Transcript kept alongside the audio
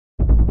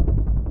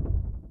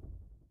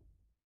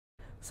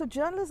So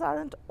journalists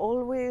aren't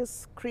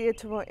always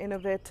creative or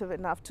innovative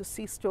enough to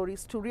see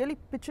stories to really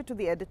pitch it to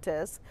the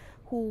editors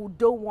who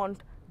don't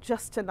want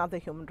just another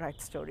human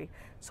rights story.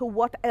 So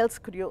what else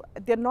could you,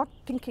 they're not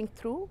thinking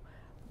through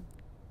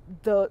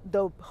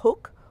the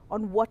hook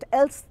on what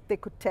else they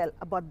could tell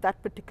about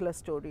that particular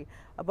story,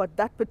 about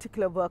that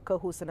particular worker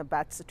who's in a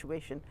bad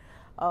situation.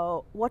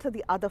 What are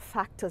the other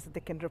factors that they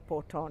can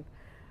report on?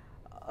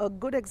 A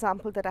good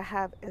example that I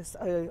have is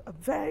a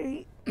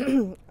very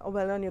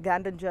well-known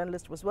Ugandan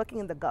journalist was working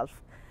in the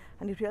Gulf,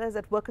 and he realized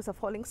that workers are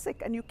falling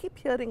sick, and you keep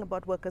hearing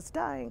about workers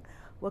dying,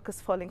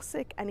 workers falling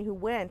sick, and he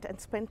went and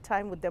spent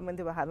time with them when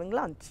they were having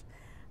lunch.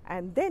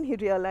 And then he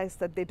realized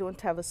that they don't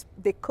have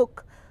they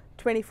cook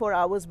 24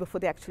 hours before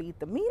they actually eat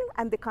the meal,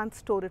 and they can't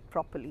store it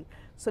properly.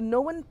 So no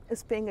one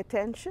is paying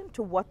attention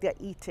to what they're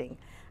eating,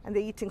 and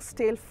they're eating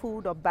stale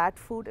food or bad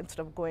food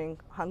instead of going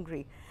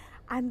hungry.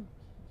 And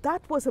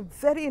that was a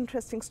very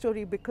interesting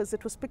story because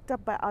it was picked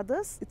up by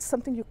others. It's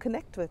something you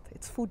connect with.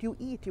 It's food you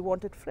eat, you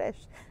want it fresh.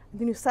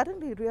 And then you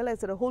suddenly realize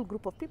that a whole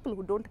group of people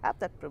who don't have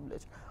that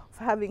privilege of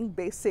having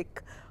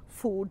basic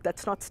food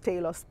that's not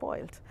stale or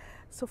spoiled.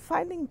 So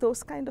finding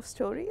those kind of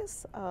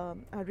stories are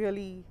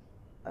really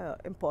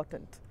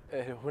important.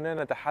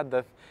 هنا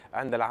نتحدث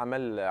عند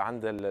العمل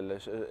عند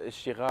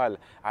الاشتغال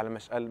على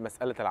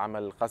مسألة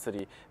العمل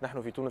القسري.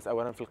 نحن في تونس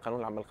أولا في القانون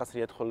العمل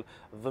القسري يدخل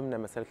ضمن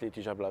مسألة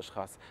الاتجار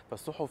بالأشخاص،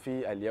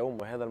 فالصحفي اليوم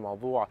وهذا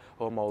الموضوع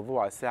هو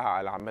موضوع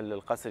الساعة العمل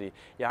القسري،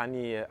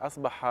 يعني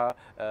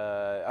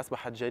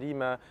أصبحت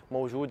جريمة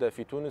موجودة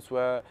في تونس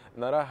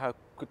ونراها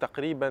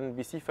تقريبا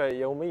بصفة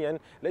يوميا،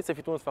 ليس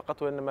في تونس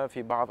فقط وإنما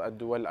في بعض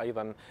الدول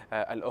أيضا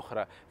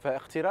الأخرى.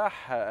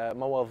 فاقتراح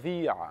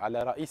مواضيع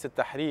على رئيس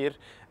التحرير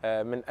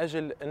من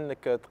أجل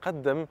أنك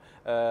تقدم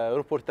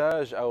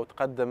روبورتاج أو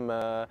تقدم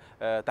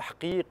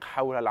تحقيق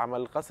حول العمل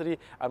القسري،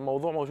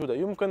 الموضوع موجودة.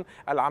 يمكن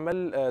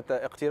العمل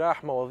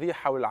اقتراح مواضيع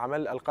حول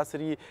العمل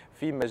القسري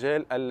في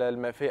مجال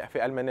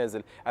في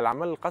المنازل،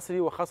 العمل القسري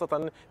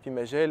وخاصة في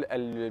مجال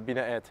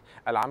البناءات،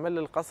 العمل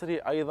القسري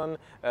أيضا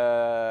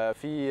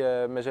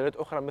في مجالات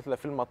أخرى مثل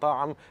في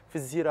المطاعم، في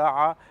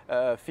الزراعة،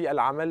 في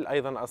العمل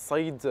أيضا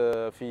الصيد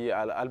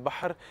في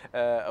البحر.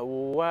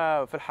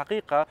 وفي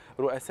الحقيقة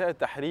رؤساء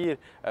التحرير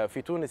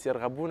في تونس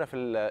يرغبون في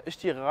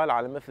الاشتغال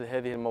على مثل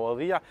هذه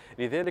المواضيع،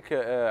 لذلك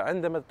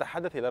عندما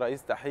تتحدث إلى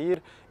رئيس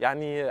التحرير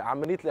يعني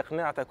عملية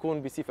الإقناع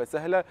تكون بصفة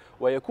سهلة،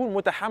 ويكون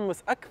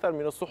متحمس أكثر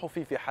من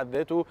الصحفي في حد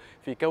ذاته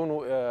في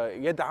كونه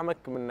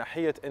يدعمك من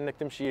ناحية أنك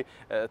تمشي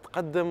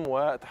تقدم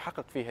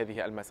وتحقق في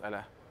هذه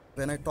المسألة.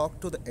 When I talk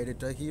to the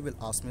editor, he will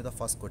ask me the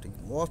first quoting,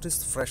 what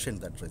is fresh in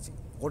that regime?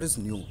 What is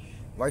new?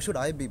 Why should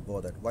I be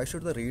bothered? Why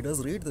should the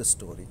readers read this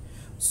story?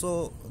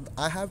 So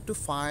I have to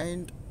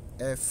find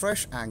a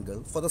fresh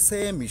angle for the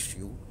same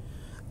issue,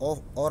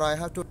 or I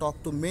have to talk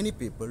to many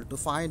people to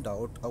find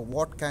out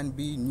what can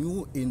be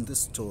new in this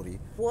story.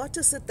 What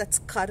is it that's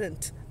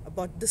current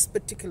about this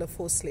particular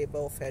forced labor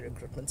or fair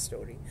recruitment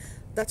story?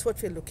 That's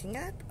what we're looking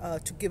at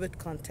to give it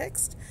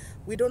context.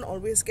 We don't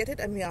always get it,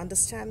 and we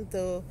understand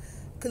the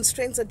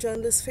constraints that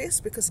journalists face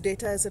because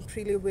data isn't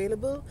freely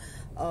available.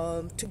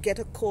 To get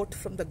a quote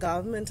from the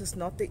government is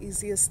not the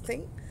easiest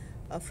thing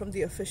from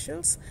the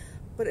officials,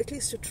 but at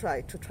least to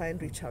try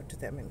and reach out to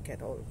them and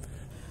get all.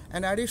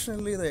 And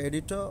additionally, the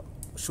editor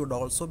should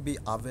also be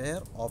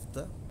aware of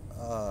the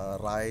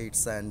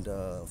rights and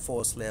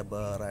forced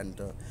labor and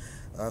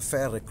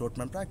fair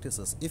recruitment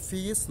practices. If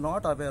he is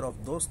not aware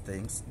of those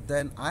things,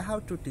 then I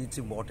have to teach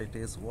him what it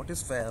is, what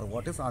is fair,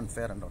 what is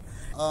unfair and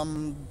all.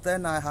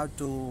 Then I have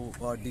to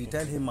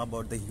detail him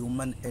about the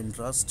human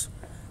interest,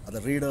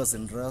 the reader's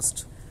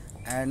interest,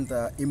 and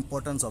the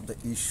importance of the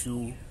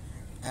issue.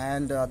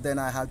 And then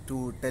I have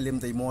to tell him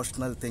the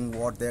emotional thing,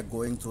 what they're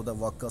going through, the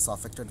workers,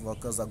 affected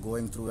workers are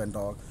going through and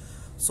all.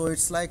 So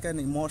it's like an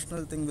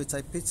emotional thing which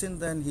I pitch in,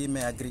 then he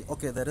may agree,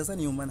 okay, there is a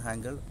human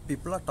angle,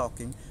 people are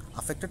talking,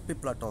 affected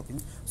people are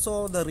talking.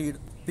 So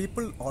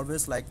people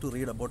always like to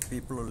read about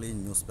people only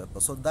in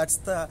newspapers. So that's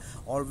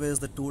always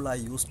the tool I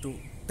use to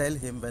tell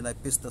him when I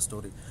pitch the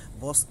story.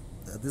 Boss,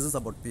 this is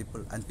about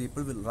people, and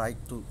people will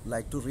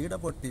like to read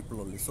about people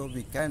only. So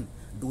we can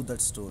do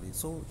that story.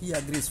 So he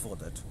agrees for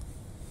that.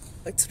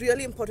 It's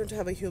really important to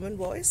have a human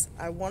voice.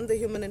 I want the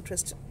human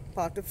interest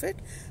part of it,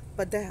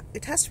 but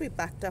it has to be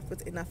backed up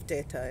with enough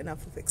data,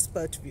 enough of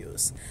expert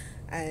views,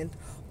 and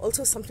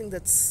also something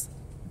that's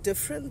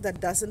different,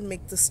 that doesn't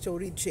make the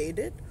story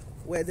jaded,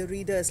 where the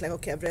reader is like,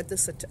 okay, I've read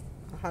this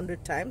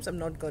 100 times, I'm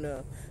not going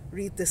to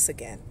read this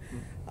again.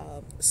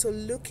 So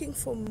looking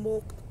for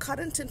more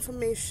current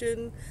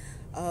information,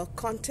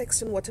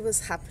 context in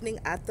whatever's happening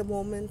at the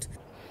moment.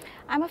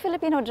 I'm a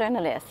Filipino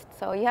journalist,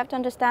 so you have to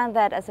understand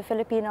that as a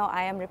Filipino,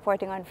 I am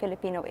reporting on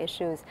Filipino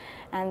issues,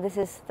 and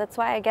that's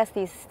why I guess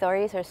these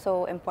stories are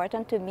so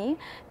important to me,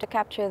 to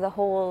capture the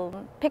whole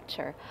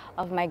picture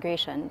of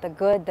migration, the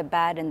good, the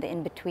bad, and the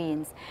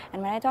in-betweens.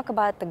 And when I talk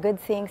about the good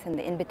things and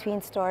the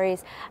in-between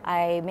stories,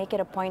 I make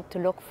it a point to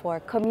look for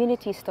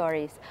community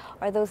stories,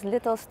 or those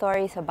little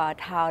stories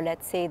about how,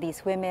 let's say,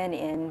 these women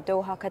in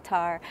Doha,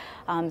 Qatar,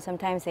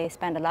 sometimes they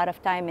spend a lot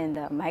of time in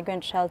the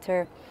migrant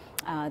shelter,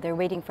 They're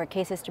waiting for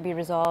cases to be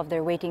resolved.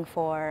 They're waiting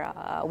for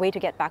a way to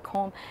get back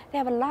home. They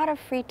have a lot of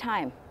free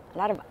time, a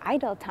lot of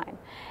idle time.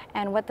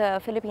 And what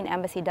the Philippine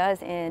Embassy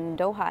does, in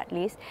Doha at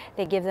least,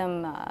 they give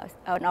them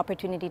an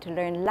opportunity to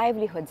learn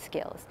livelihood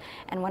skills.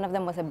 And one of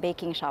them was a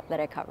baking shop that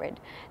I covered.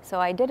 So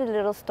I did a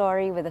little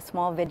story with a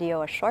small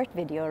video, a short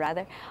video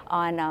rather,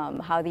 on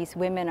how these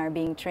women are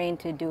being trained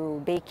to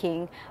do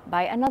baking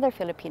by another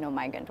Filipino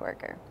migrant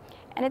worker.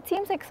 And it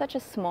seems like such a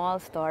small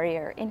story,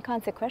 or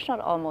inconsequential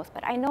almost,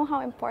 but I know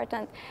how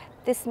important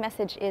this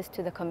message is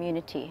to the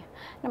community.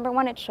 Number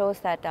one, it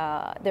shows that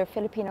they're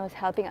Filipinos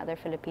helping other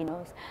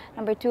Filipinos.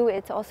 Number two,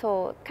 it's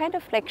also kind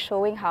of like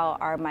showing how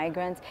our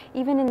migrants,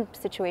 even in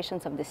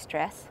situations of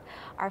distress,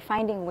 are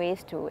finding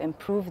ways to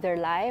improve their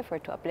life or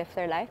to uplift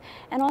their life.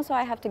 And also,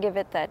 I have to give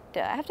it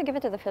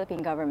to the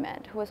Philippine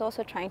government, who is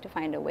also trying to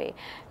find a way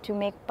to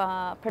make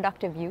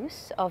productive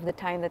use of the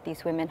time that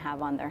these women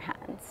have on their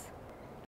hands.